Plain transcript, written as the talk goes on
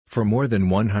For more than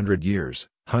 100 years,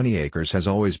 Honeyacres has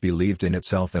always believed in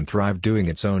itself and thrived doing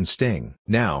its own sting.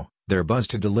 Now, they're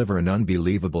buzzed to deliver an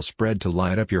unbelievable spread to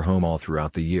light up your home all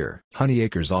throughout the year.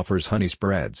 Honeyacres offers Honey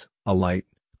Spreads, a light,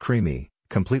 creamy,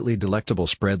 completely delectable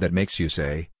spread that makes you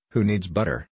say, "Who needs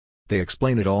butter?" They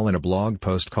explain it all in a blog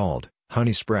post called,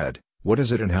 Honey Spread, What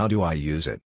is it and how do I use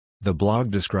it? The blog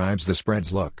describes the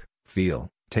spread's look,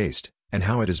 feel, taste, and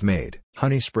how it is made.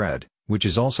 Honey Spread, which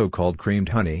is also called creamed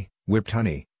honey, whipped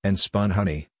honey, and spun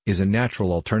honey, is a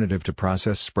natural alternative to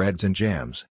processed spreads and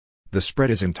jams. The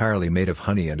spread is entirely made of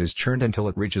honey and is churned until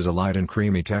it reaches a light and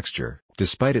creamy texture.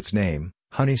 Despite its name,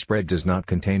 Honey Spread does not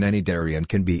contain any dairy and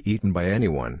can be eaten by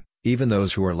anyone, even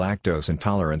those who are lactose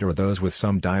intolerant or those with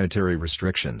some dietary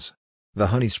restrictions. The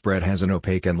Honey Spread has an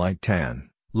opaque and light tan,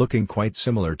 looking quite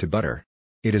similar to butter.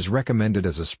 It is recommended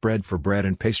as a spread for bread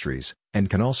and pastries, and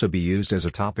can also be used as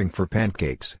a topping for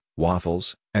pancakes,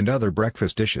 waffles, and other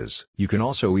breakfast dishes. You can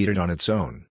also eat it on its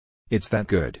own. It's that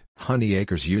good.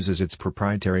 Honeyacres uses its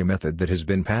proprietary method that has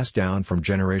been passed down from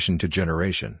generation to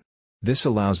generation. This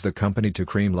allows the company to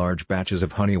cream large batches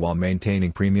of honey while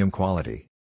maintaining premium quality.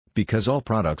 Because all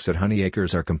products at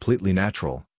Honeyacres are completely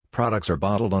natural, products are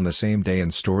bottled on the same day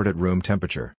and stored at room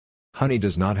temperature. Honey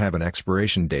does not have an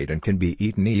expiration date and can be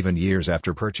eaten even years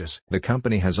after purchase. The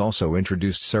company has also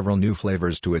introduced several new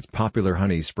flavors to its popular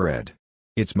honey spread.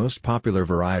 Its most popular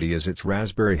variety is its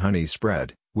Raspberry Honey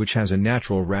Spread, which has a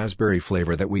natural raspberry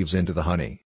flavor that weaves into the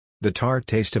honey. The tart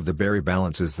taste of the berry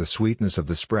balances the sweetness of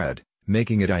the spread,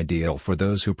 making it ideal for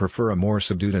those who prefer a more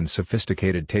subdued and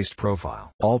sophisticated taste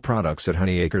profile. All products at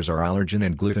Honeyacres are allergen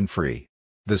and gluten-free.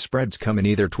 The spreads come in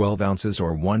either 12 ounces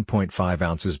or 1.5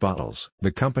 ounces bottles.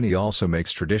 The company also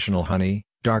makes traditional honey,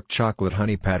 dark chocolate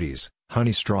honey patties,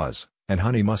 honey straws, and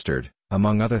honey mustard,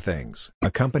 among other things.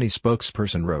 A company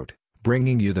spokesperson wrote,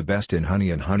 "Bringing you the best in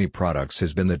honey and honey products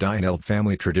has been the Deinelt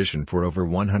family tradition for over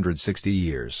 160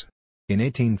 years. In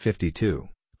 1852,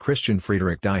 Christian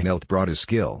Friedrich Deinelt brought his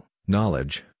skill,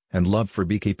 knowledge, and love for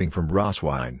beekeeping from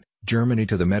Rosswein, Germany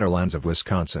to the Meadowlands of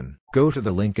Wisconsin." Go to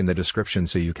the link in the description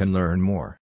so you can learn more.